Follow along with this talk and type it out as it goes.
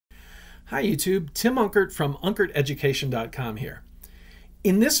Hi YouTube, Tim Unkert from UnkertEducation.com here.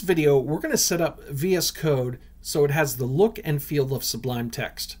 In this video, we're going to set up VS Code so it has the look and feel of Sublime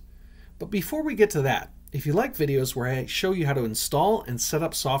Text. But before we get to that, if you like videos where I show you how to install and set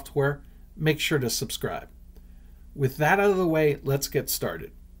up software, make sure to subscribe. With that out of the way, let's get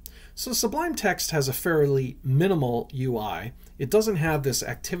started. So Sublime Text has a fairly minimal UI. It doesn't have this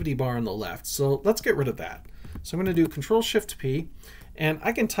activity bar on the left, so let's get rid of that. So I'm going to do Control-Shift-P, and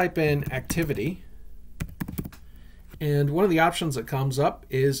I can type in activity. And one of the options that comes up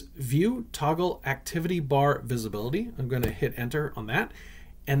is View Toggle Activity Bar Visibility. I'm going to hit Enter on that,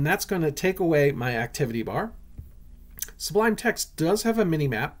 and that's going to take away my activity bar. Sublime Text does have a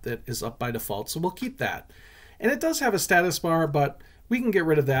mini-map that is up by default, so we'll keep that. And it does have a status bar, but we can get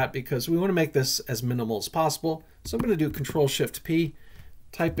rid of that because we want to make this as minimal as possible. So I'm going to do Control-Shift-P,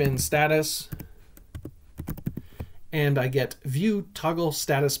 type in status, and I get View Toggle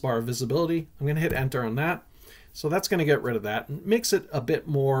Status Bar Visibility. I'm going to hit Enter on that. So that's going to get rid of that and makes it a bit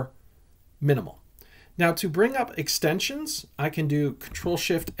more minimal. Now to bring up extensions, I can do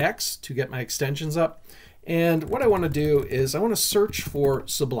Control-Shift-X to get my extensions up. And what I want to do is I want to search for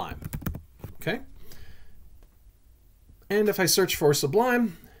Sublime. Okay. And if I search for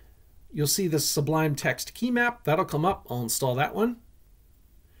Sublime, you'll see this Sublime Text key map. That'll come up. I'll install that one.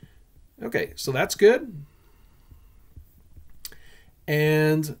 Okay, so that's good.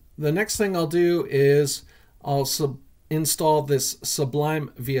 And the next thing I'll do is I'll install this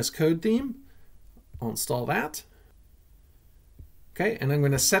Sublime VS Code theme. I'll install that. Okay, and I'm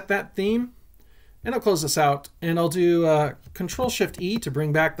going to set that theme. And I'll close this out. And I'll do Control-Shift-E to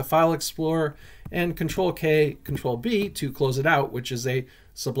bring back the File Explorer and Control-K, Control-B to close it out, which is a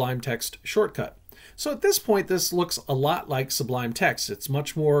Sublime Text shortcut. So at this point, this looks a lot like Sublime Text. It's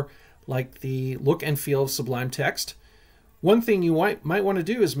much more like the look and feel of Sublime Text. One thing you might want to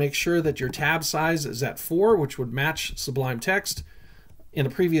do is make sure that your tab size is at 4, which would match Sublime Text. In a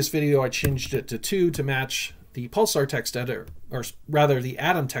previous video, I changed it to 2 to match the Pulsar text editor, or rather the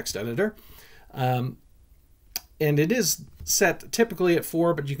Atom text editor. And it is set typically at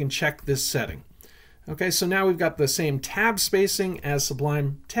 4, but you can check this setting. Okay, so now we've got the same tab spacing as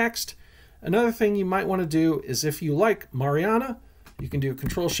Sublime Text. Another thing you might want to do is if you like Mariana, you can do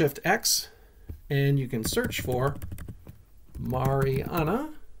Control-Shift-X, and you can search for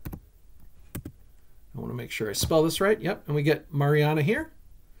Mariana. I want to make sure I spell this right. Yep, and we get Mariana here.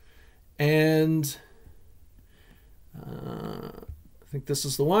 And I think this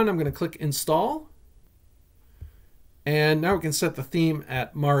is the one. I'm going to click Install. And now we can set the theme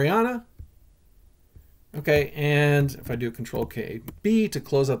at Mariana. Okay, and if I do Control-K-B to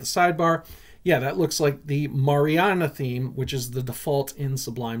close out the sidebar, yeah, that looks like the Mariana theme, which is the default in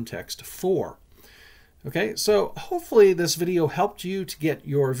Sublime Text 4. Okay, so hopefully this video helped you to get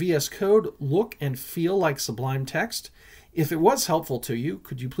your VS Code look and feel like Sublime Text. If it was helpful to you,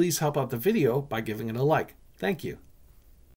 could you please help out the video by giving it a like? Thank you.